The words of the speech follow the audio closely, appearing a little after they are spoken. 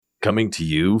Coming to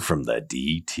you from the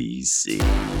DTC.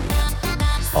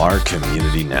 Our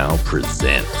community now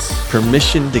presents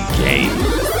Permission to Game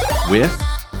with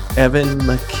Evan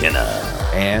McKenna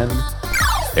and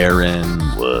Aaron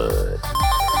Wood.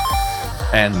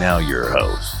 And now your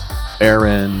host,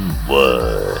 Aaron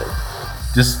Wood.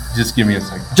 Just give me a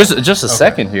second. Just a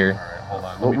second here. All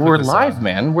right, hold on. We're live,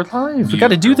 man. We're live. We got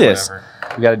to do this.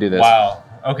 We got to do this. Wow.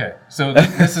 Okay. So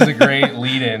this is a great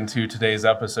lead-in to today's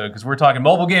episode because we're talking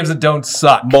mobile games that don't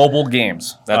suck. Mobile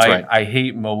games. That's right. I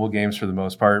hate mobile games for the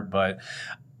most part, but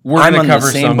we're I'm going to on the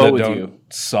cover same some boat that with don't you.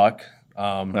 suck.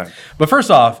 Right. But first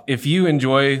off, if you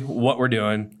enjoy what we're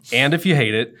doing, and if you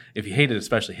hate it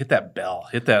especially, hit that bell,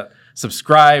 hit that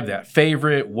subscribe, that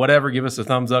favorite, whatever. Give us a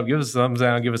thumbs up, give us a thumbs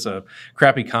down, give us a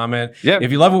crappy comment. Yep.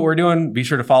 If you love what we're doing, be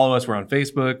sure to follow us. We're on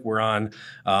Facebook. We're on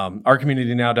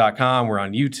ourcommunitynow.com. We're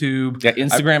on YouTube. Yeah,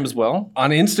 Instagram as well.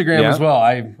 On Instagram as well.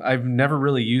 I've never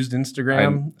really used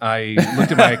Instagram. I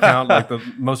looked at my account. Like the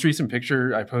most recent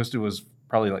picture I posted was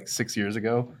probably like 6 years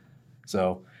ago.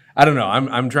 So I don't know.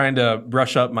 I'm trying to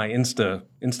brush up my Insta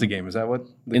game. Is that what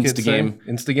the kids say?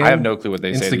 Instagame? I have no clue what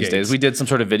they say these days. We did some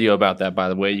sort of video about that, by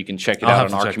the way. You can check it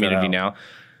out on our community now.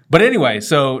 But anyway,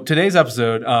 so today's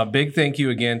episode, big thank you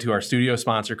again to our studio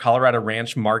sponsor, Colorado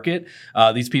Ranch Market.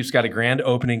 These peeps got a grand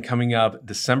opening coming up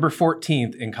December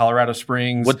 14th in Colorado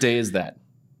Springs. What day is that?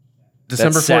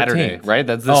 December 14th. Saturday, right?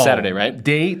 That's this Saturday, right?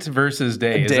 Date versus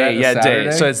day.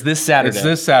 Day. So it's this Saturday. It's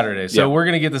this Saturday. So we're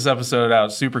going to get this episode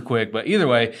out super quick. But either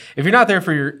way, if you're not there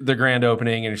for the grand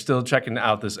opening and you're still checking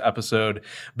out this episode,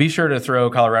 be sure to throw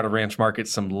Colorado Ranch Market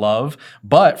some love.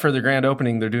 But for the grand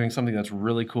opening, they're doing something that's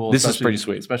really cool. This is pretty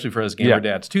sweet. Especially for us gamer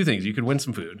dads. Two things. You could win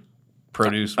some food.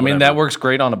 Produce. I mean, that works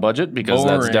great on a budget because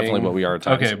that's definitely what we are at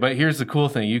times. Okay, but here's the cool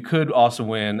thing. You could also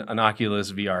win an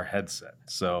Oculus VR headset.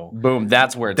 So boom,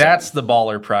 that's where that's the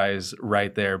baller prize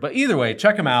right there. But either way,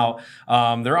 check them out.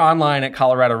 They're online at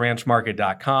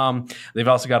coloradoranchmarket.com. They've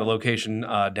also got a location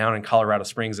down in Colorado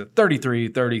Springs at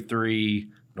 3333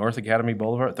 North Academy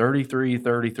Boulevard.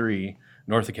 3333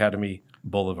 North Academy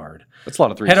Boulevard. That's a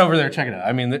lot of threes. Head over there, check it out.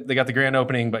 I mean, they got the grand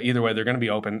opening, but either way, they're going to be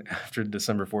open after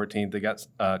December 14th. They got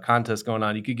a contest going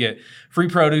on. You could get free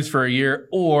produce for a year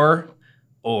or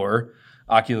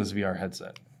Oculus VR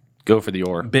headset. Go for the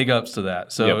or. Big ups to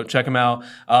that. So check them out.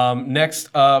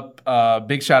 Next up,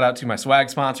 big shout out to my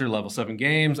swag sponsor, Level 7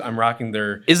 Games. I'm rocking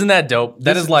their... Isn't that dope?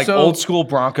 That is like old school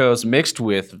Broncos mixed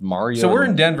with Mario. So we're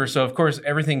in Denver, so of course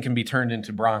everything can be turned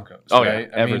into Broncos. Oh, right?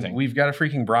 yeah, everything. I mean, we've got a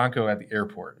freaking Bronco at the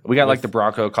airport. We got like the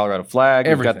Bronco Colorado flag.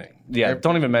 Everything.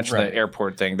 Don't even mention the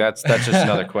airport thing. That's just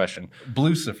another question.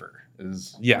 Blucifer.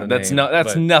 That's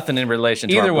nothing in relation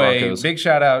to either our way. Broncos. Big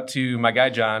shout out to my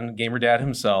guy John, gamer dad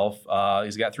himself.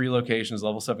 He's got 3 locations,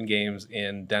 Level 7 Games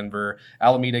in Denver,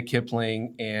 Alameda,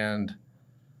 Kipling, and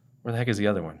where the heck is the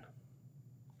other one?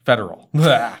 Federal.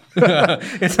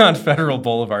 It's on Federal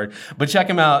Boulevard. But check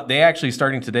them out. They actually,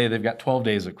 starting today, they've got 12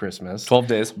 days of Christmas. 12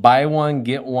 days. Buy one,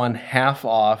 get one half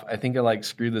off. I think I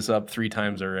screwed this up 3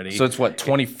 times already. So it's what,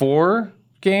 24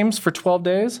 games for 12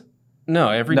 days? No,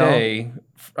 every day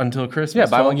until Christmas. Yeah,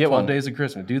 buy one, get 12 one. days of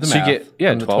Christmas. Do the so math. You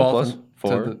get, from 12 plus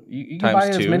 4 you can buy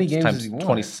as many games as you want.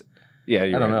 20, yeah,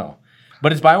 I don't know.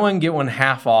 But it's buy one, get one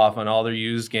half off on all their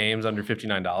used games under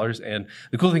 $59. And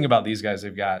the cool thing about these guys,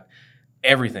 they've got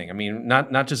everything. I mean,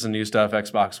 not just the new stuff,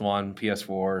 Xbox One,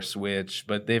 PS4, Switch,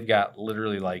 but they've got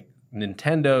literally like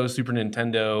Nintendo, Super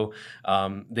Nintendo.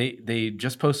 They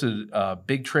just posted a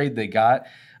big trade they got.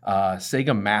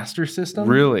 Sega Master System,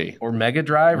 really, or Mega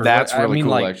Drive. That's really cool.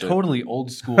 Like totally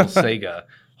old school Sega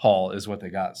haul is what they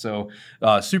got. So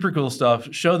super cool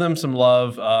stuff. Show them some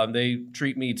love. They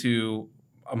treat me to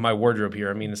my wardrobe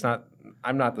here. I mean,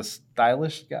 I'm not the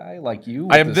stylish guy like you.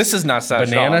 This is not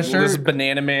stylish. Banana shirt. This is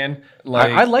Banana Man.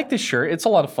 I like this shirt. It's a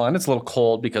lot of fun. It's a little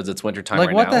cold because it's wintertime right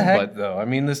now. What the heck, though? I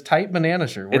mean, this tight banana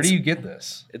shirt. Where do you get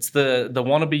this? It's the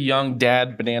wannabe young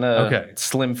dad banana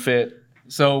slim fit.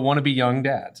 So wannabe young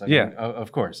dads. I mean,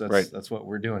 of course. That's what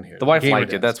we're doing here. The wife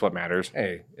liked it. That's what matters.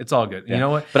 Hey, it's all good. Yeah. You know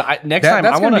what? But next time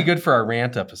that's going to be good for our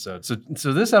rant episode. So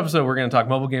this episode we're going to talk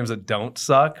mobile games that don't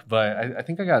suck. But I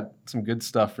think I got some good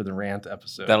stuff for the rant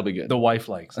episode. That'll be good. The wife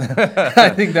likes it. I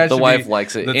think that the wife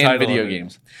likes it. And video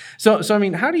games. So I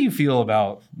mean, how do you feel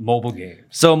about mobile games?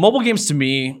 So mobile games to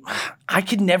me, I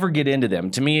could never get into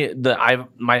them. To me, I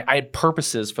had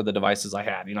purposes for the devices I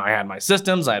had. You know, I had my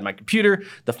systems, I had my computer.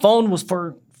 The phone was for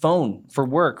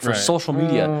work, for social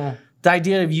media. The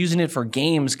idea of using it for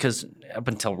games, because up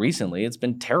until recently, it's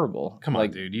been terrible. Come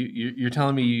on, dude. You're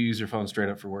telling me you use your phone straight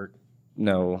up for work?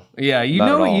 No. Yeah,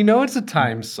 you know it's a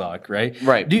time suck, right?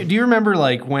 Right. Do you remember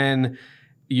like when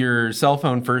your cell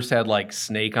phone first had like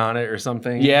Snake on it or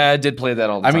something? Yeah, I did play that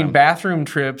all the I time. mean, bathroom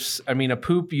trips. I mean, a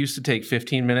poop used to take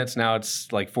 15 minutes. Now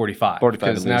it's like 45. 45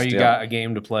 because at now least, you yeah. got a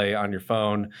game to play on your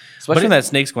phone. Especially when that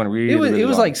Snake's going really, It was really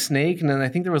well. like Snake, and then I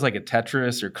think there was like a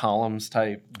Tetris or Columns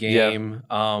type game.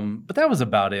 But that was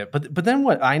about it. But then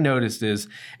what I noticed is,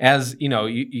 as you know,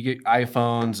 you get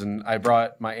iPhones, and I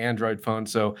brought my Android phone.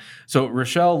 So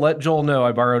Rochelle, let Joel know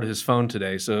I borrowed his phone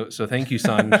today. So thank you,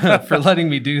 son, for letting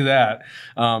me do that.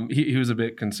 He was a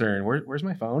bit concerned. Where's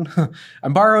my phone?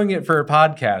 I'm borrowing it for a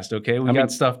podcast. Okay, we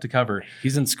got stuff to cover.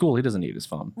 He's in school. He doesn't need his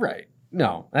phone. Right.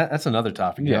 No, that's another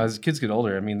topic. You Yeah. know, as kids get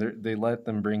older, I mean, they let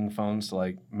them bring phones to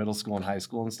like middle school and high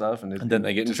school and stuff, and then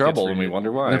they get in just trouble, gets and we rated.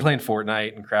 wonder why. And they're playing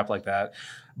Fortnite and crap like that.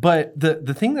 But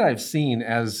the thing that I've seen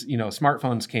as you know,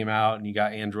 smartphones came out and you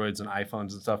got Androids and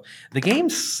iPhones and stuff, the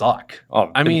games suck. Oh,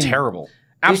 I mean, terrible.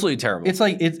 Absolutely terrible.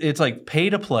 It's like pay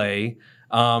to play.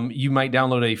 You might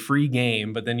download a free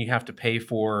game, but then you have to pay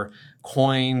for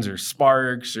coins or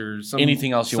sparks or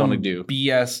Anything else you some wanna do.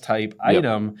 BS type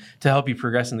item to help you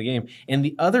progress in the game. And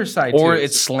the other side, or too,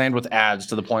 it's slammed with ads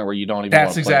to the point where you don't even. that's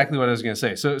want to exactly what I was going to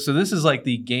say. So this is like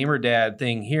the gamer dad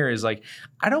thing here is like,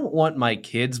 I don't want my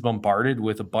kids bombarded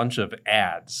with a bunch of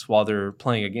ads while they're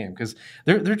playing a game because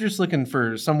they're just looking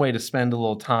for some way to spend a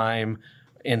little time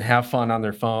and have fun on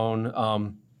their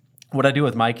phone. What I do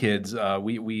with my kids,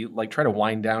 we like try to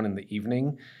wind down in the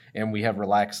evening, and we have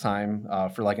relaxed time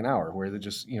for like an hour where they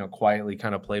just quietly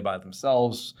kind of play by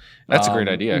themselves. That's a great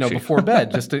idea, actually. Before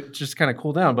bed, just to kind of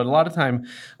cool down. But a lot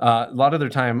of their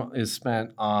time is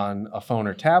spent on a phone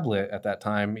or tablet at that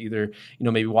time, either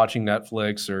maybe watching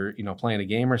Netflix or playing a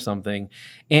game or something.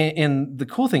 And the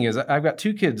cool thing is, I've got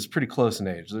two kids pretty close in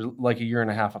age. They're like a year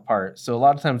and a half apart, so a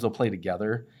lot of times they'll play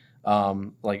together.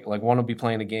 Like one will be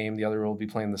playing a game, the other will be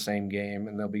playing the same game,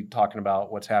 and they'll be talking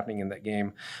about what's happening in that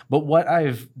game. But what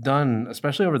I've done,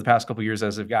 especially over the past couple of years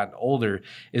as they've gotten older,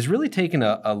 is really taken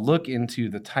a look into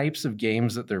the types of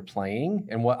games that they're playing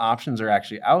and what options are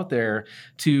actually out there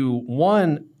to,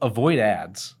 one, avoid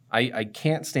ads. I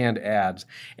can't stand ads,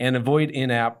 and avoid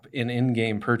in-app and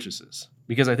in-game purchases.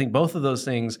 Because I think both of those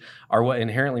things are what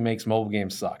inherently makes mobile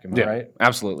games suck. Am I right?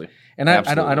 Absolutely. And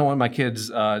I don't want my kids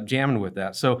jamming with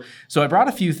that. So I brought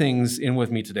a few things in with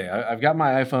me today. I've got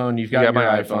my iPhone. You've got your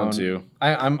my iPhone too.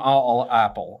 I'm all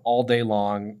Apple all day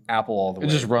long. Apple all the way.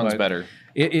 It just runs But better.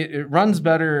 It runs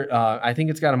better. I think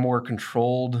it's got a more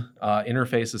controlled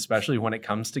interface, especially when it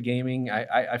comes to gaming.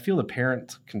 I feel the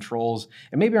parent controls,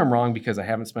 and maybe I'm wrong because I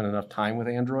haven't spent enough time with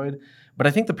Android, but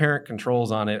I think the parent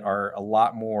controls on it are a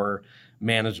lot more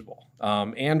manageable.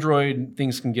 Android,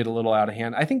 things can get a little out of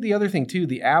hand. I think the other thing too,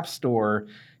 the App Store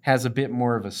has a bit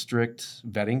more of a strict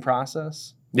vetting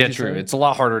process. Yeah, true. It's a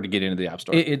lot harder to get into the App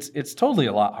Store. It's totally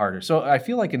a lot harder. So I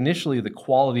feel like initially the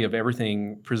quality of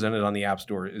everything presented on the App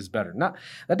Store is better.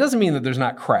 That doesn't mean that there's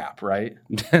not crap, right?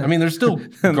 I mean, there's still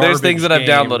There's things that I've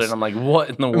games. downloaded. I'm like, what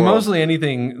in the world? Mostly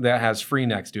anything that has free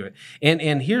next to it.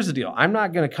 And here's the deal. I'm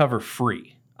not going to cover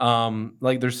free.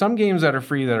 Like there's some games that are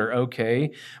free that are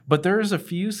okay, but there's a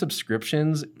few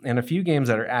subscriptions and a few games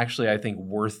that are actually, I think,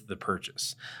 worth the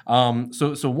purchase.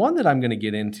 So one that I'm going to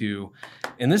get into,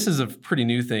 and this is a pretty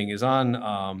new thing, is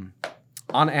on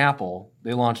Apple.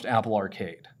 They launched Apple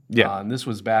Arcade. Yeah. And this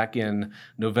was back in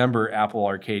November. Apple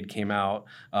Arcade came out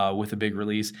with a big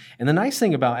release. And the nice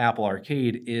thing about Apple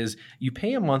Arcade is you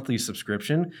pay a monthly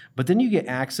subscription, but then you get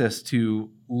access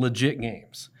to legit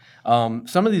games.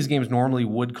 Some of these games normally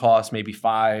would cost maybe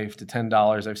 $5 to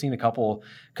 $10. I've seen a couple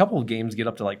of games get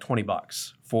up to like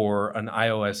 $20 for an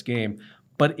iOS game,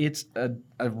 but it's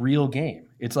a real game.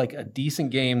 It's like a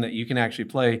decent game that you can actually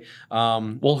play.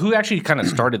 Well, who actually kind of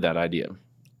started that idea?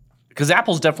 Because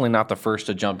Apple's definitely not the first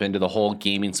to jump into the whole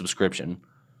gaming subscription.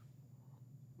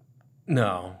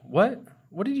 No. What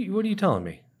are you telling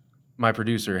me? My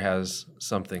producer has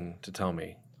something to tell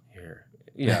me here.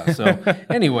 Yeah. So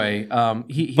anyway,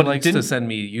 he likes to send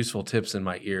me useful tips in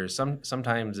my ears.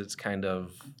 Sometimes it's kind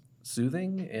of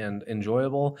soothing and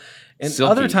enjoyable, and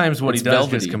Silky. other times what It's he does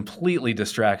velvety. just completely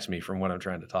distracts me from what I'm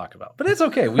trying to talk about. But it's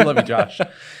okay. We love you, Josh.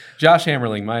 Josh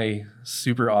Hammerling, my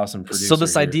super awesome producer. So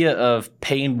this here. idea of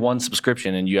paying one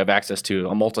subscription and you have access to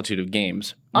a multitude of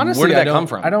games, Honestly, where did that I don't- come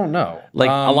from? I don't know. Like,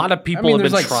 a lot of people have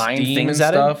there's been like trying Steam things and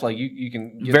at it. stuff. Like you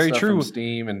can get Very stuff true. from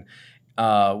Steam, and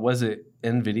was it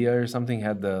NVIDIA or something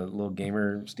had the little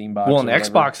gamer Steam box? Well, or and whatever?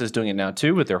 Xbox is doing it now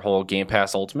too with their whole Game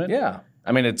Pass Ultimate. Yeah.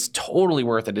 I mean, it's totally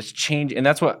worth it. It's changed, and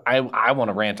that's what I want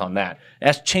to rant on that.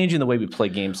 That's changing the way we play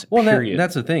games, Well, period.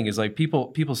 that's the thing is like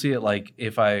people see it like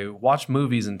if I watch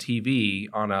movies and TV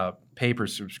on a pay-per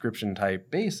subscription type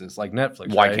basis, like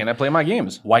Netflix. Why right? can't I play my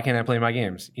games? Why can't I play my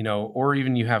games? You know, or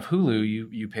even you have Hulu,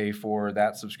 you pay for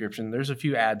that subscription. There's a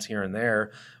few ads here and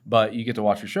there, but you get to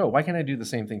watch your show. Why can't I do the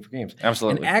same thing for games?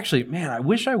 Absolutely. And actually, man, I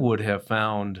wish I would have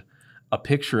found a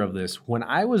picture of this when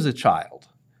I was a child.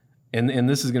 And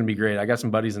this is going to be great. I got some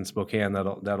buddies in Spokane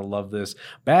that'll love this.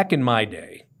 Back in my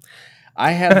day,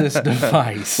 I had this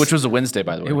device. Which was a Wednesday,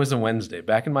 by the way. It was a Wednesday.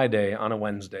 Back in my day, on a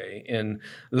Wednesday, in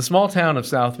the small town of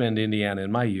South Bend, Indiana,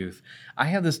 in my youth, I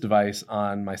had this device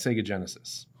on my Sega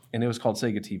Genesis, and it was called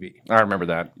Sega TV. I remember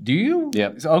that. Do you?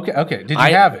 Yep. So, okay. Did you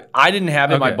have it? I didn't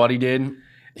have it. My Okay. buddy did.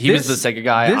 He was the Sega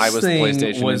guy. this I was the thing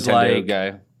PlayStation was Nintendo like-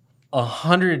 guy.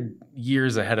 100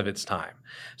 years ahead of its time.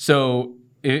 So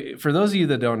for those of you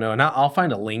that don't know, and I'll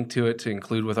find a link to it to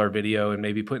include with our video and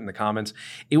maybe put in the comments,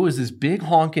 it was this big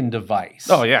honking device.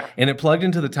 Oh, yeah. And it plugged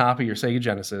into the top of your Sega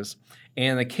Genesis,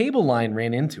 and the cable line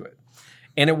ran into it.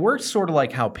 And it worked sort of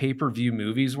like how pay-per-view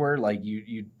movies were. Like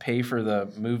you'd pay for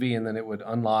the movie and then it would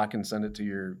unlock and send it to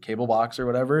your cable box or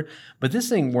whatever. But this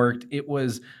thing worked. It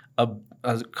was a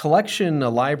collection, a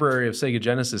library of Sega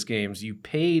Genesis games. You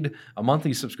paid a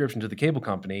monthly subscription to the cable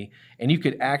company and you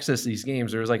could access these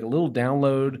games. There was like a little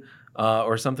download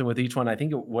or something with each one. I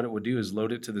think what it would do is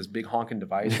load it to this big honking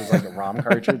device. It was like a ROM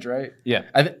cartridge, right? Yeah.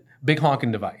 Big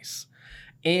honking device.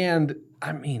 And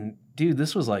I mean, dude,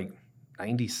 this was like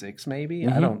 96 maybe.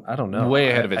 I don't know. Way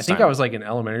ahead of its I think time. I was like in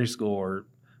elementary school or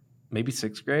maybe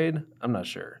 6th grade. I'm not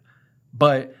sure.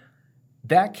 But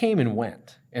that came and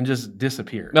went and just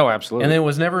disappeared. No, absolutely. And it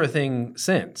was never a thing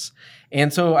since.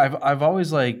 And so I've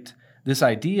always liked this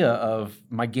idea of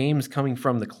my games coming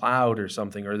from the cloud or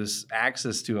something, or this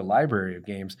access to a library of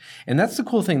games. And that's the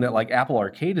cool thing that like Apple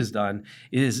Arcade has done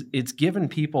is it's given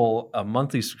people a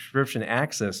monthly subscription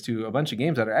access to a bunch of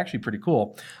games that are actually pretty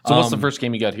cool. So what's the first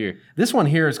game you got here? This one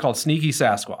here is called Sneaky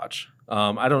Sasquatch.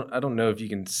 I don't know if you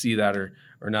can see that or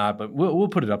not, but we'll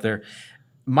put it up there.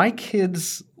 My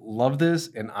kids love this,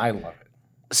 and I love it.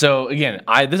 So again,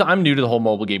 I'm new to the whole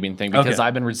mobile gaming thing because Okay.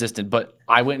 I've been resistant, but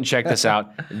I went and checked this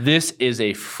out. This is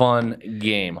a fun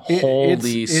game.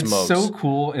 Holy smokes. It's so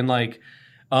cool and like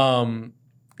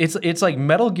it's like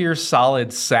Metal Gear Solid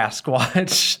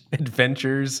Sasquatch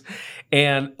adventures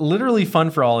and literally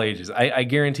fun for all ages. I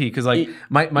guarantee because like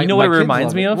my you know what it kids reminds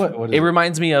love me it. of? What is It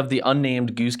reminds me of the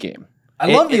Unnamed Goose Game. I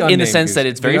love the in the Unnamed sense Goose- that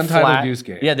it's the very Untitled flat. Goose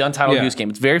Game. Yeah, the Untitled Yeah. Goose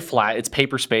Game. It's very flat. It's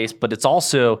paper space, but it's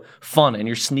also fun, and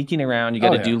you're sneaking around. You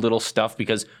got to yeah. do little stuff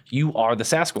because you are the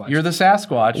Sasquatch. You're the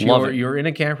Sasquatch. Love it. You're in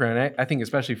a campground. I think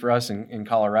especially for us in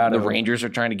Colorado, the Rangers are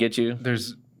trying to get you.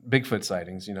 there's Bigfoot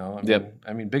sightings. You know, Yep.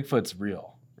 I mean, Bigfoot's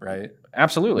real, right?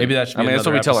 Absolutely. Maybe that should be that's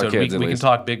what we tell our episode. kids. We at can least.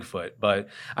 talk Bigfoot, but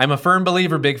I'm a firm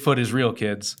believer Bigfoot is real,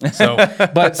 kids. So,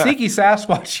 but Sneaky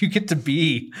Sasquatch, you get to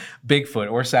be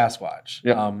Bigfoot or Sasquatch.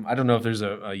 Yep. I don't know if there's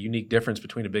a unique difference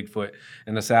between a Bigfoot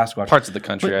and a Sasquatch. Parts of the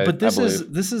country, but this I is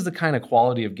believe. this is the kind of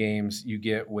quality of games you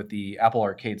get with the Apple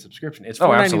Arcade subscription. It's Oh,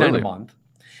 $4.99 absolutely. a month,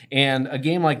 and a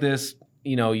game like this.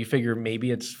 You know, you figure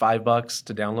maybe it's $5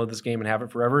 to download this game and have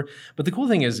it forever. But the cool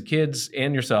thing is, kids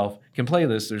and yourself can play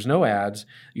this. There's no ads.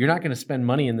 You're not going to spend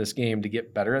money in this game to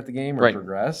get better at the game or Right.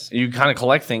 progress. You kind of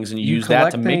collect things and you You use that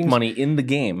collect to make things. money in the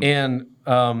game. And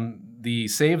the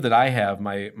save that I have,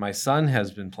 my son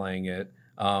has been playing it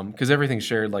because everything's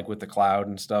shared like with the cloud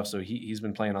and stuff. So he's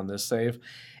been playing on this save.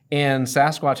 And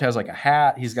Sasquatch has like a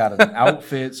hat. He's got an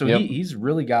outfit. So Yep. he's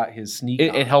really got his sneak.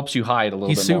 It on. helps you hide a little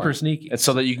He's bit super more. sneaky. It's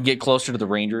so that you can get closer to the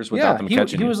Rangers without them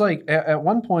catching he you. was like at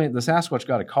one point the Sasquatch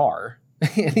got a car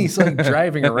and he's like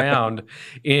driving around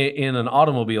in an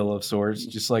automobile of sorts,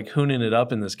 just like hooning it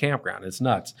up in this campground. It's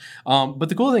nuts. But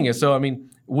the cool thing is, so I mean,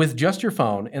 with just your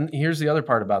phone, and here's the other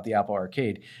part about the Apple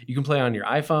Arcade, you can play on your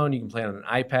iPhone, you can play on an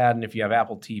iPad, and if you have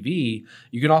Apple TV,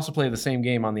 you can also play the same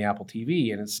game on the Apple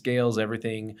TV, and it scales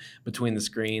everything between the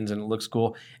screens, and it looks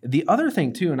cool. The other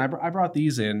thing too, and I brought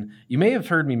these in, you may have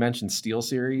heard me mention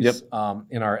SteelSeries Yep.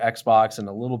 in our Xbox and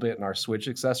a little bit in our Switch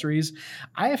accessories.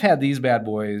 I have had these bad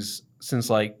boys since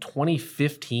like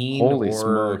 2015 Holy or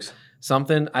smokes.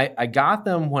 something. I got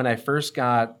them when I first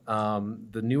got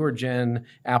the newer gen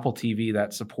Apple TV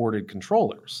that supported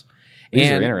controllers. These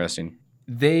and are interesting.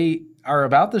 they are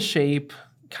about the shape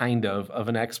kind of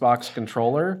an Xbox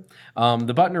controller.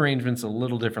 The button arrangement's a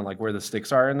little different, like where the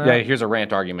sticks are in that. Yeah, here's a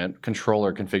rant argument.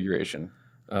 Controller configuration.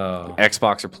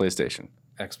 Xbox or PlayStation.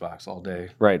 Xbox all day.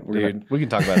 Right. We can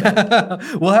talk about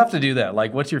that. We'll have to do that.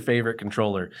 Like, what's your favorite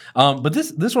controller? But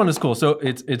this one is cool. So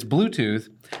it's Bluetooth,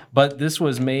 but this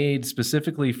was made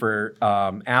specifically for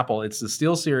Apple. It's the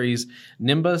SteelSeries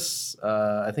Nimbus.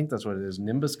 I think that's what it is.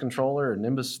 Nimbus controller or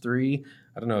Nimbus 3.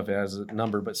 I don't know if it has a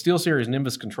number, but SteelSeries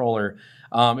Nimbus controller.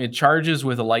 It charges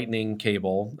with a lightning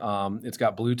cable. It's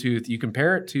got Bluetooth. You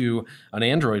compare it to an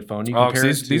Android phone. You compare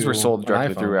these were sold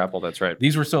directly an through iPhone. Apple. That's right.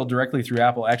 These were sold directly through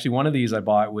Apple. Actually, one of these I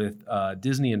bought with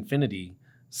Disney Infinity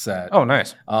set. Oh,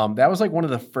 nice. That was like one of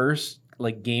the first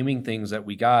like gaming things that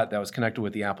we got that was connected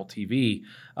with the Apple TV,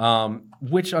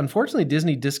 which unfortunately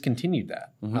Disney discontinued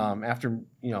that after,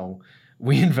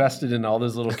 we invested in all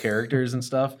those little characters and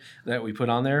stuff that we put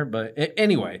on there. But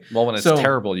anyway. Well, when it's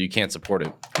terrible, you can't support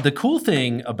it. The cool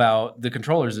thing about the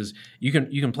controllers is you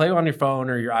can play on your phone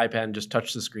or your iPad and just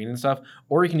touch the screen and stuff,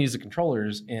 or you can use the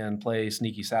controllers and play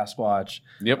Sneaky Sasquatch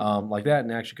like that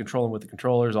and actually control them with the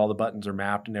controllers. All the buttons are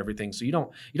mapped and everything. So you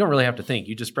don't really have to think.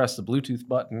 You just press the Bluetooth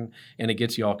button and it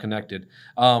gets you all connected.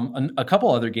 A couple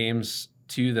other games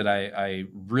too that I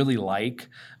really like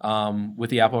with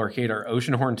the Apple Arcade are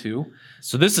Oceanhorn 2.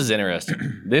 So this is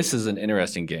interesting. This is an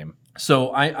interesting game.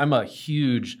 So I'm a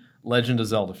huge Legend of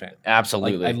Zelda fan.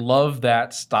 Absolutely. Like, I love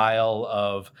that style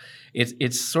of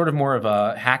it's sort of more of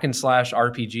a hack and slash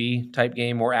RPG type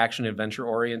game, more action adventure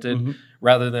oriented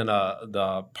rather than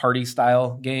the party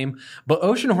style game. But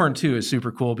Oceanhorn 2 is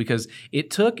super cool because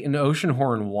it took in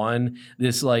Oceanhorn 1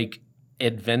 this like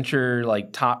adventure,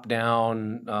 like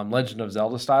top-down Legend of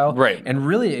Zelda style, right, and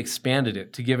really expanded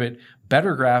it to give it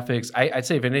better graphics. I'd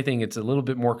say if anything, it's a little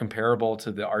bit more comparable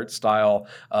to the art style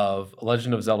of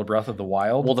Legend of Zelda Breath of the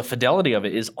Wild. Well, the fidelity of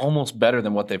it is almost better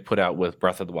than what they've put out with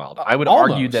Breath of the Wild. I would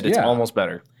argue that it's almost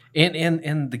better.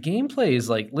 And the gameplay is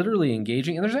like literally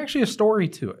engaging, and there's actually a story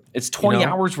to it. It's 20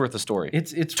 hours worth of story.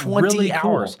 It's 20 really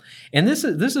hours. Cool. And this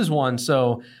is one.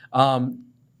 So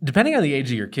depending on the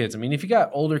age of your kids, I mean, if you got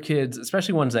older kids,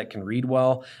 especially ones that can read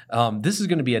well, this is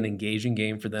going to be an engaging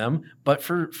game for them. But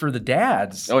for the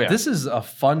dads, this is a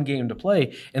fun game to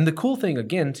play. And the cool thing,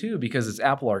 again, too, because it's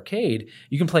Apple Arcade,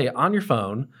 you can play it on your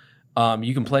phone.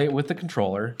 You can play it with the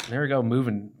controller. There we go,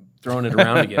 throwing it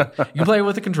around again. You can play it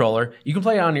with the controller. You can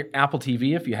play it on your Apple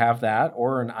TV if you have that,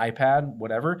 or an iPad,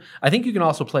 whatever. I think you can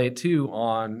also play it, too,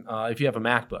 on if you have a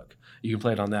MacBook. You can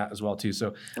play it on that as well, too.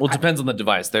 So, well, it depends on the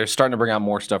device. They're starting to bring out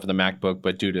more stuff for the MacBook,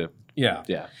 but due to... Yeah.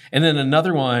 And then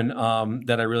another one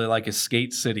that I really like is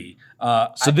Skate City.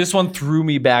 So this one threw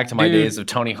me back to my days of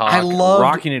Tony Hawk. I loved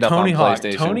rocking it up Tony on Hawk.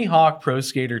 PlayStation. Tony Hawk Pro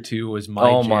Skater 2 was my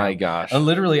jam. Oh my gosh.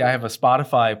 Literally, I have a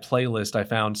Spotify playlist I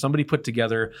found. Somebody put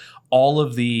together all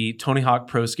of the Tony Hawk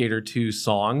Pro Skater 2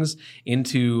 songs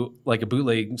into like a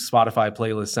bootleg Spotify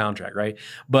playlist soundtrack, right?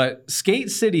 But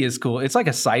Skate City is cool. It's like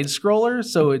a side scroller,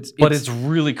 so it's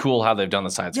really cool how they've done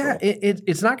the side scroll. Yeah,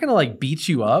 it's not going to like beat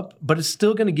you up, but it's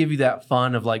still going to give you that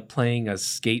fun of like playing a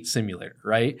skate simulator,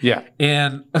 right? Yeah.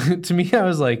 And to me, I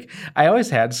was like, I always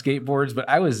had skateboards, but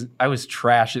I was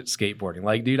trash at skateboarding.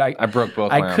 Like, dude, I broke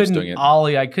both my arms doing it.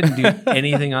 Ollie. I couldn't do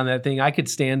anything on that thing. I could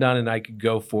stand on it and I could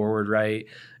go forward, right?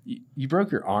 You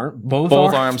broke your arm? Both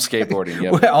arms skateboarding,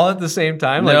 yeah. All at the same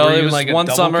time? No, like, it was like one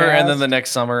summer cast? and then the next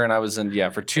summer, and I was in,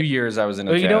 for 2 years I was in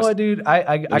a cast. You know what, dude?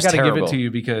 I got to give it terrible. to you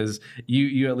because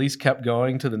you at least kept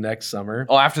going to the next summer.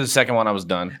 Oh, after the second one, I was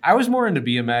done. I was more into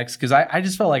BMX because I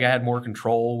just felt like I had more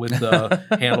control with the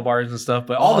handlebars and stuff.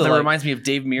 But that reminds me of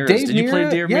Dave Mirra. Did you play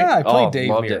Dave Mirra? Yeah, I played Dave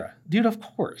loved Mirra. Dude, of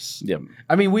course. Yeah.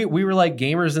 I mean, we were like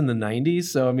gamers in the 90s.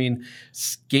 So, I mean,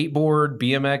 skateboard,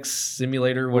 BMX,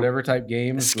 simulator, whatever type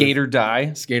games. Skate or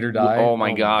Die. Oh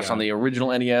my gosh, on the original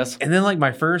NES. And then like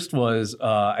my first was,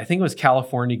 I think it was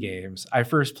California Games. I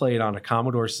first played on a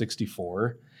Commodore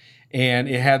 64 and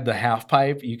it had the half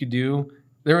pipe you could do.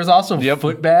 There was also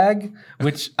foot bag,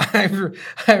 which I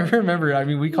remember. I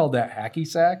mean, we called that hacky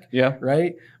sack,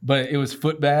 right? But it was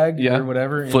foot bag or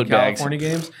whatever in California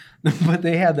Games. But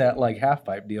they had that like half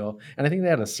pipe deal, and I think they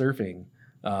had a surfing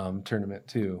tournament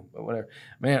too. But whatever,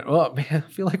 man. Well, man,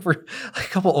 I feel like we're like a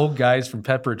couple old guys from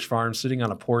Pepperidge Farm sitting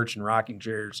on a porch and rocking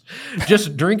chairs,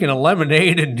 just drinking a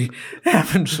lemonade and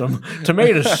having some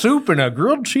tomato soup and a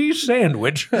grilled cheese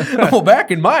sandwich. Well,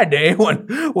 back in my day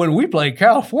when we played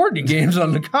California Games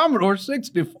on the Commodore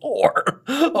 64,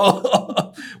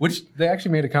 which they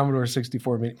actually made a Commodore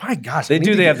 64 mini. My gosh, they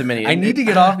have the mini. I need to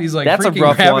get off these like that's freaking a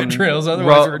rough rabbit one, trails.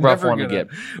 Otherwise, we're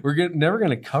never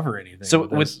gonna cover anything. So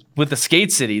with the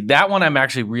Skate City, that one I'm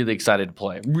actually really excited to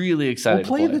play. Really excited to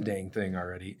play. The dang thing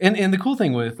already. And the cool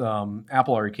thing with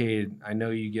Apple Arcade, I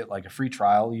know you get like a free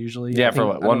trial usually. Yeah, for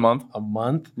what, 1 month? A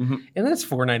month. Mm-hmm. And that's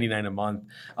 $4.99 a month.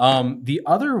 The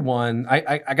other one,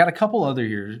 I got a couple other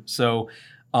here. So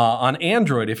on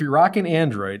Android, if you're rocking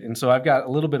Android, and so I've got a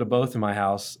little bit of both in my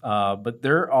house, but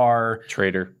there are...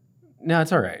 Trader. No,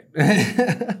 it's all right.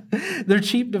 They're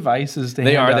cheap devices to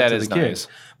They hand are, out that to is the kids.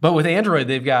 nice. But with Android,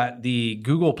 they've got the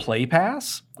Google Play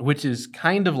Pass, which is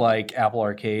kind of like Apple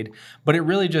Arcade, but it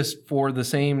really just, for the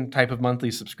same type of monthly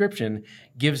subscription,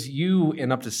 gives you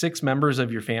and up to 6 members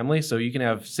of your family, so you can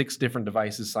have 6 different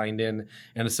devices signed in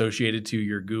and associated to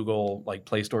your Google like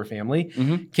Play Store family,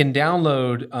 can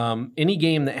download any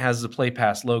game that has the Play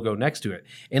Pass logo next to it.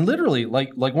 And literally,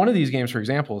 like one of these games, for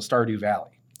example, is Stardew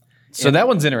Valley. So that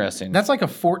one's interesting. That's like a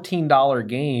 $14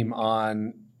 game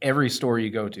on every store you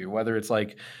go to, whether it's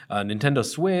like Nintendo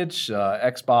Switch,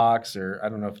 Xbox, or I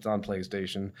don't know if it's on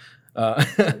PlayStation.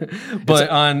 But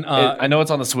I know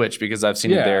it's on the Switch because I've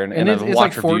seen it there, and I've it's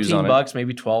watched like reviews on $14, it.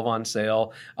 maybe $12 on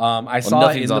sale. I saw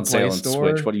it in Nothing's the on Play sale on Store.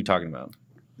 Switch. What are you talking about?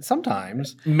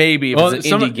 Sometimes Maybe if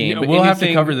it's an indie game. But we'll have to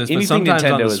anything- cover this. But anything sometimes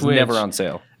on Nintendo the is Switch, never on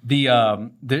sale.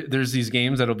 There's these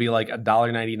games that'll be like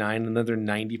 $1.99 and then they're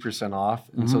 90% off,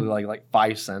 and so they're like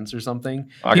 5 cents or something.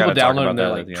 I People gotta talk download them, about they're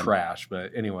that like at the end. trash.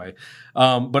 But anyway,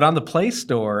 but on the Play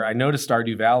Store, I noticed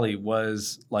Stardew Valley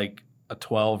was like a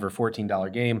 $12 or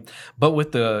 $14 game, but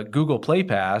with the Google Play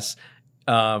Pass.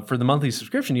 For the monthly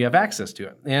subscription, you have access to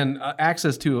it, and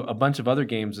access to a bunch of other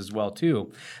games as well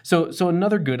too. So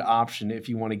another good option if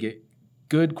you want to get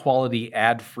good quality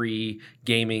ad-free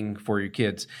gaming for your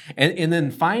kids. And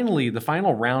then finally, the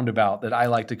final roundabout that I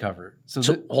like to cover. So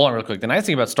Hold on real quick. The nice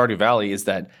thing about Stardew Valley is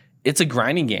that it's a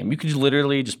grinding game. You could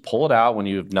literally just pull it out when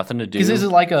you have nothing to do. because this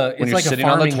is like a when it's you're like a sitting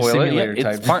on the farming toilet. simulator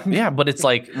Yeah, type. yeah, but it's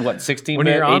like what 16-bit, When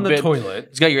you're on the 8-bit. toilet.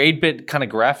 It's got your 8-bit kind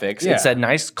of graphics. Yeah. It's that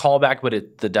nice callback,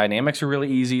 but the dynamics are really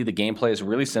easy. The gameplay is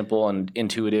really simple and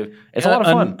intuitive. It's a lot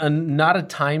of fun. Not a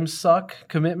time suck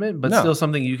commitment, but No. still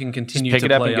something you can continue Pick to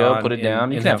it up play and go, on put it down.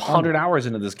 You and can have fun 100 with. hours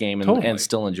into this game Totally. and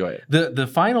still enjoy it. The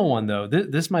final one, though,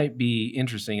 this might be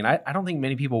interesting, and I don't think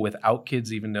many people without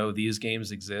kids even know these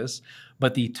games exist,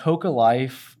 but the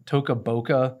Toca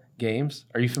Boca games.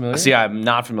 Are you familiar? See, I'm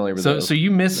not familiar with those. So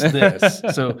you missed this.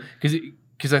 So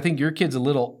because I think your kid's a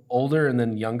little older and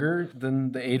then younger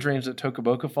than the age range that Toca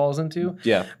Boca falls into.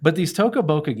 Yeah. But these Toca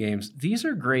Boca games, these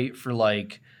are great for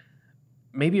like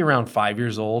maybe around 5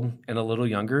 years old and a little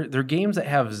younger. They're games that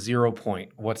have 0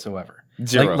 point whatsoever.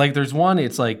 Zero. Like there's one,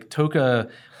 it's like Toca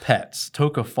Pets,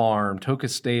 Toca Farm, Toca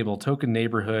Stable, Toca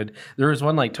Neighborhood. There was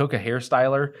one like Toca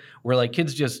Hairstyler where like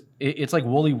kids just, it's like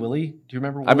Wooly Willy. Do you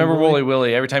remember Wooly I remember Willy? Wooly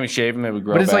Willy. Every time you shave him, it would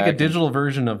grow But it's like a back. digital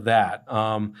version of that.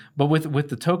 But with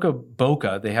the Toca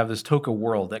Boca, they have this Toca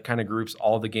World that kind of groups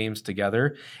all the games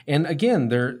together. And again,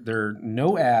 they're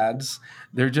no ads.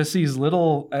 They're just these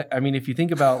little. I mean, if you think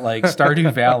about like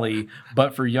Stardew Valley,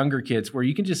 but for younger kids, where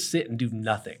you can just sit and do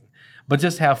nothing, but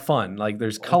just have fun. Like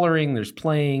there's coloring, there's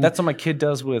playing. That's what my kid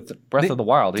does with Breath of the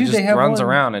Wild. He dude, they just have runs one-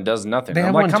 around and does nothing. They I'm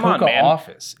have like, one come on, Toca man.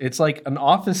 Office. It's like an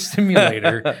office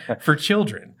simulator for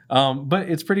children. But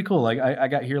it's pretty cool. Like I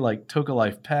got here like Toca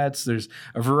Life Pets. There's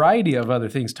a variety of other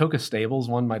things. Toca Stables,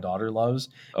 one my daughter loves.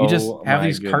 You just Oh, have my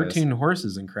these goodness. cartoon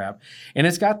horses and crap. And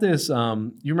it's got this. You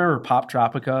remember Pop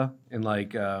Tropica and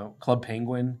like Club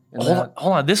Penguin? And that?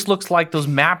 Hold on. This looks like those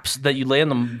maps that you lay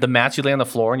on the mats you lay on the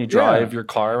floor and you drive your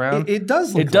car around. It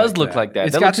does. It does look like that.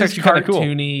 It's That got looks this actually kinda cool.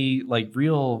 cartoony, like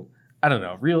real. I don't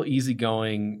know, real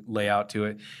easygoing layout to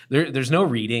it. There's no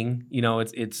reading. You know,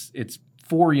 it's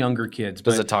for younger kids.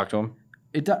 Does but it talk to him?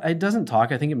 It doesn't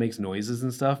talk. I think it makes noises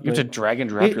and stuff. You have to but drag and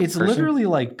drop your it's person? literally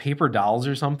like paper dolls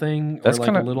or something, That's or like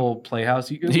kinda- a little playhouse.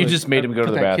 You just made him go to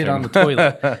put the that kid bathroom. on the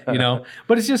toilet, you know.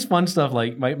 But it's just fun stuff.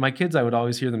 Like my kids, I would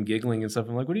always hear them giggling and stuff.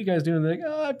 I'm like, "What are you guys doing?" They're like,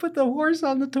 "Oh, I put the horse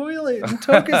on the toilet in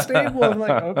Toca Stable." I'm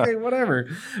like, "Okay, whatever."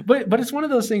 But it's one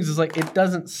of those things. Is like it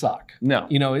doesn't suck. No.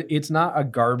 You know, it's not a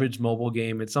garbage mobile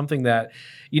game. It's something that,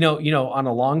 you know, on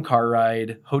a long car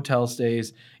ride, hotel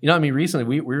stays. You know, I mean, recently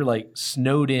we were like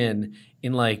snowed in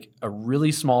like a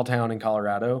really small town in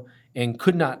Colorado and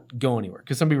could not go anywhere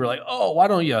because some people were like, "Oh, why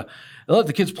don't you let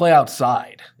the kids play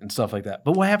outside and stuff like that?"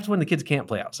 But what happens when the kids can't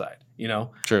play outside? You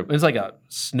know, True. It's like a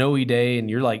snowy day and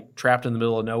you're like trapped in the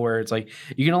middle of nowhere. It's like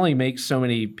you can only make so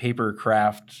many paper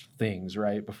craft things,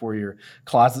 right, before your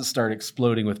closets start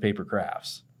exploding with paper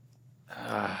crafts.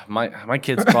 My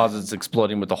kid's closet's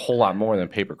exploding with a whole lot more than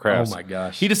paper crafts. Oh my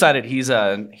gosh. He decided he's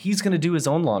going to do his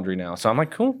own laundry now. So I'm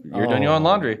like, cool, you're doing your own Oh.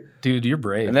 laundry. Dude, you're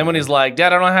brave. And then when he's like,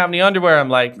 Dad, I don't have any underwear, I'm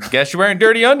like, guess you're wearing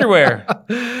dirty underwear.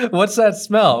 What's that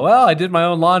smell? Well, I did my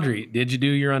own laundry. Did you do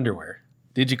your underwear?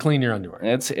 Did you clean your underwear?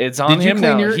 It's on Did you him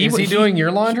clean now. is he doing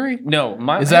your laundry? No,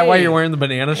 Is that why you're wearing the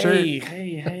banana shirt?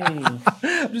 Hey.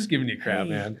 I'm just giving you crap,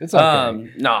 man. It's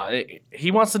okay. No,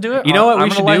 he wants to do it. You know what I'm we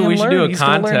gonna should let do? him We should learn. do a He's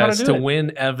gonna learn how contest do to it.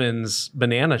 win Evan's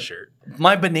banana shirt.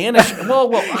 My banana shirt. Well,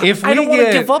 If I we don't want to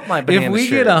get- give up my banana If we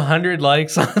shirt. get 100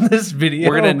 likes on this video,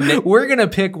 we're gonna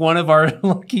pick one of our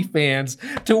lucky fans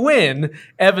to win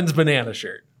Evan's banana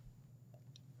shirt.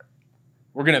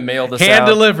 We're gonna mail this Hand out.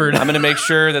 delivered. I'm gonna make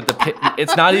sure that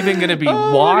it's not even gonna be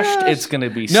washed. gosh. It's gonna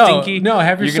be No, stinky. no,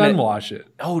 have your You're son gonna- wash it.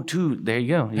 Oh, dude, there you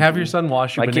go. Have your son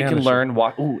wash your My banana kid can shirt.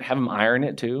 learn. Ooh, have him iron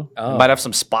it too. Oh. Might have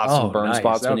some spots, some burn nice.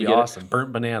 spots That when would you be get awesome.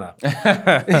 Burnt banana.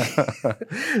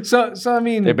 it. So I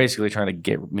mean, They're basically trying to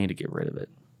get me to get rid of it.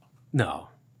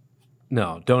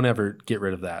 No, don't ever get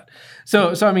rid of that.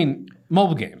 So I mean,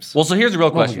 mobile games. Well, so here's the real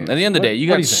question. games. At the end of the day, you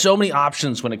What got do you think? so many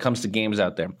options when it comes to games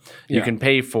out there. You Yeah. can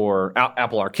pay for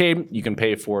Apple Arcade. You can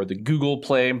pay for the Google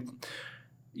Play.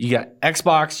 You got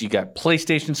Xbox. You got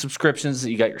PlayStation subscriptions.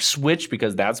 You got your Switch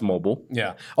because that's mobile.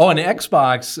 Yeah. Oh, and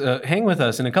Xbox, hang with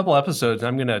us. In a couple episodes,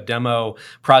 I'm going to demo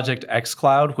Project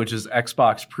xCloud, which is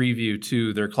Xbox preview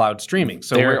to their cloud streaming.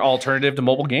 So They're alternative to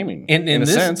mobile gaming in a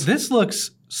this, sense. this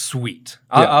looks sweet.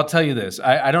 Yeah. I'll tell you this.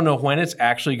 I don't know when it's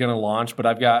actually going to launch, but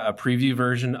I've got a preview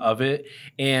version of it,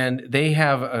 and they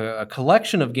have a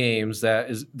collection of games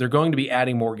they're going to be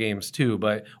adding more games too.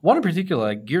 But one in particular,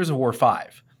 like Gears of War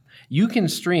 5. You can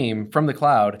stream from the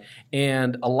cloud,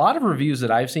 and a lot of reviews that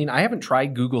I've seen, I haven't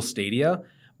tried Google Stadia,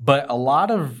 but a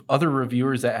lot of other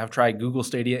reviewers that have tried Google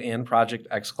Stadia and Project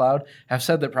xCloud have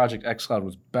said that Project xCloud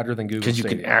was better than Google Because you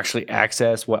Stadia. can actually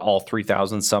access all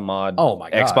 3,000 some odd Oh my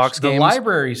gosh. Xbox The games.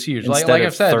 library is huge. Like instead I've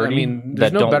of said, 30 I mean,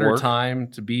 there's that no don't better work. time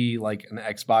to be like an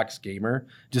Xbox gamer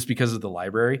just because of the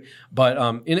library. But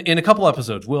in a couple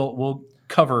episodes, we'll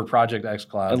cover Project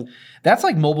xCloud. That's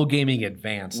like mobile gaming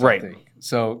advanced, Right. I think.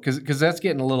 So because that's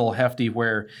getting a little hefty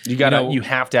where You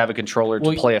have to have a controller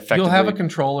to play effectively. You'll have a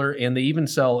controller, and they even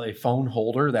sell a phone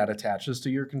holder that attaches to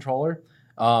your controller.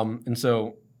 And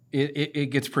so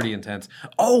it gets pretty intense.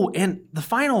 Oh, and the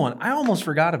final one, I almost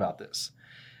forgot about this.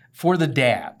 For the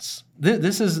dads,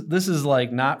 this is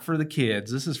like not for the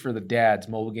kids. This is for the dads.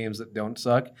 Mobile games that don't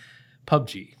suck.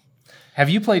 PUBG. Have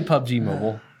you played PUBG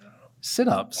Mobile? Sit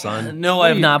up, son. No, I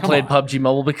have not Come played on. PUBG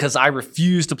Mobile because I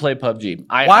refuse to play PUBG.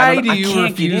 Why do you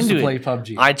can't get refuse to into play it.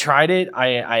 PUBG? I tried it.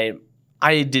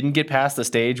 I didn't get past the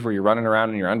stage where you're running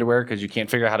around in your underwear because you can't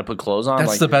figure out how to put clothes on.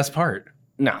 That's the best part.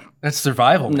 No. That's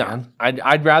survival, No. man.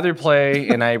 I'd rather play,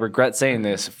 and I regret saying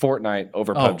this, Fortnite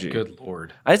over Oh, PUBG. good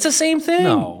lord. It's the same thing.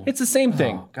 No. It's the same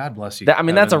thing. Oh, God bless you. That's a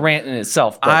Evan. rant in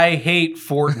itself. But I hate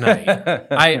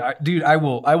Fortnite. Dude, I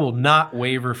will not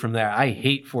waver from that. I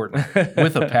hate Fortnite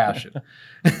with a passion.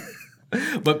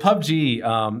 But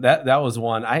PUBG, that was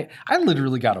one. I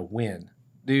literally got a win.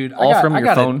 Dude, All from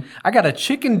your phone? I got a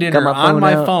chicken dinner my on phone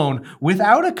my out. phone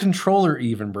without a controller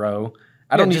even, bro.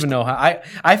 I don't even know how.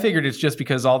 I figured it's just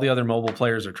because all the other mobile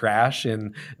players are trash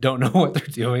and don't know what they're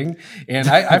doing. And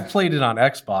I've played it on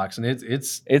Xbox, and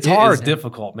it's hard. It's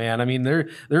difficult, man. I mean, there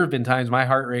have been times my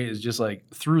heart rate is just like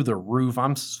through the roof.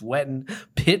 I'm sweating,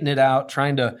 pitting it out,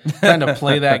 trying to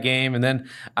play that game, and then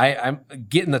I'm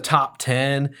getting the top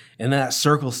 10, and then that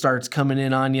circle starts coming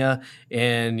in on you,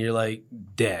 and you're like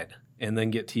dead. And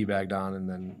then get teabagged on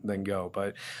and then go.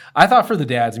 But I thought for the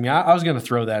dads, I mean, I was going to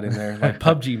throw that in there, like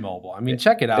PUBG Mobile. I mean,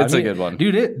 check it out. It's I mean, a good one.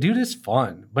 Dude, it's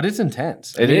fun, but it's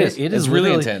intense. It is. It's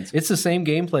really literally- intense. It's the same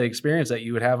gameplay experience that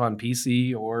you would have on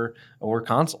PC or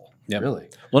console. Yep. Really.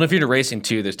 Well, if you're into racing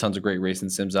too, there's tons of great racing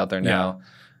sims out there now.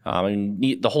 I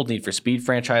mean, the whole Need for Speed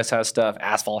franchise has stuff.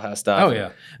 Asphalt has stuff. Oh, yeah.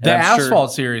 The And I'm sure-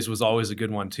 Asphalt series was always a good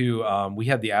one, too. We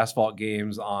had the Asphalt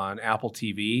games on Apple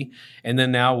TV, and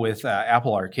then now with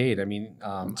Apple Arcade, I mean,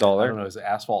 It's all I there. don't know, is it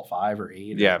Asphalt 5 or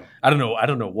 8? Yeah. I don't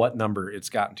know what number it's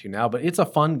gotten to now, but it's a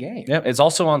fun game. Yeah, it's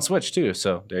also on Switch too.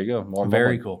 So there you go. More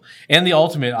Very mobile. cool. And the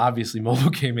ultimate, obviously, mobile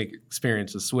gaming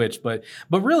experience is Switch, but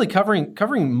really covering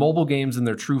mobile games in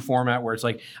their true format, where it's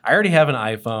like I already have an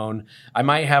iPhone, I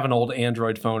might have an old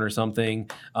Android phone or something.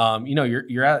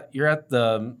 You're at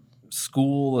the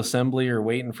school assembly or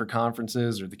waiting for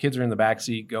conferences, or the kids are in the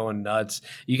backseat going nuts.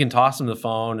 You can toss them the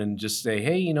phone and just say,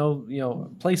 hey,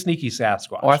 play Sneaky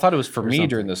Sasquatch. Oh, I thought it was for or me something.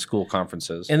 during the school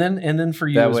conferences. And then for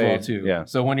you That as way, well too. yeah.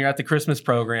 So when you're at the Christmas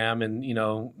program and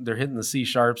they're hitting the C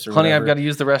sharps or Honey, whatever, I've got to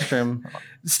use the restroom.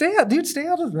 stay out of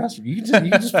the restroom. You can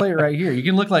just play it right here. You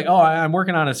can look like, I'm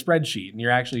working on a spreadsheet, and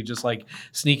you're actually just like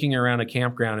sneaking around a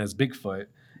campground as Bigfoot.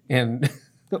 And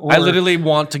I literally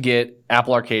want to get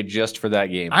Apple Arcade just for that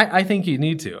game. I think you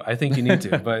need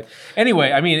to. But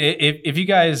anyway, I mean, if you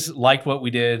guys liked what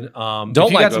we did, Don't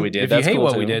like what we did, If that's you hate cool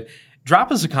what too. we did,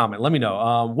 drop us a comment. Let me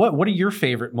know. What are your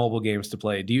favorite mobile games to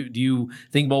play? Do you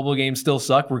think mobile games still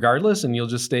suck regardless, and you'll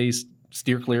just stay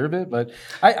steer clear of it. But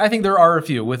I think there are a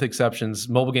few, with exceptions,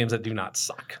 mobile games that do not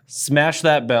suck. Smash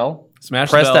that bell. Smash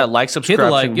Press the bell, that like, hit the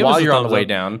subscribe like, give us while a you're on the thumbs way up,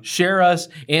 down. Share us.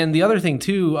 And the other thing,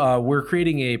 too, we're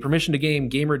creating a Permission to Game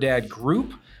Gamer Dad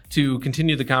group to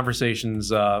continue the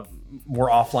conversations more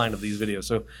offline of these videos.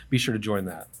 So be sure to join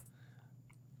that.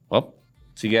 Well,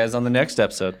 see you guys on the next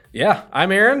episode. Yeah,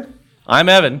 I'm Aaron. I'm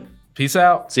Evan. Peace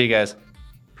out. See you guys.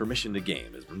 Permission to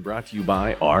Game has been brought to you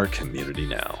by Our Community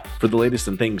Now. For the latest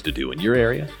and things to do in your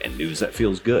area and news that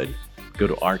feels good, go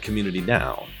to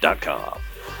ourcommunitynow.com.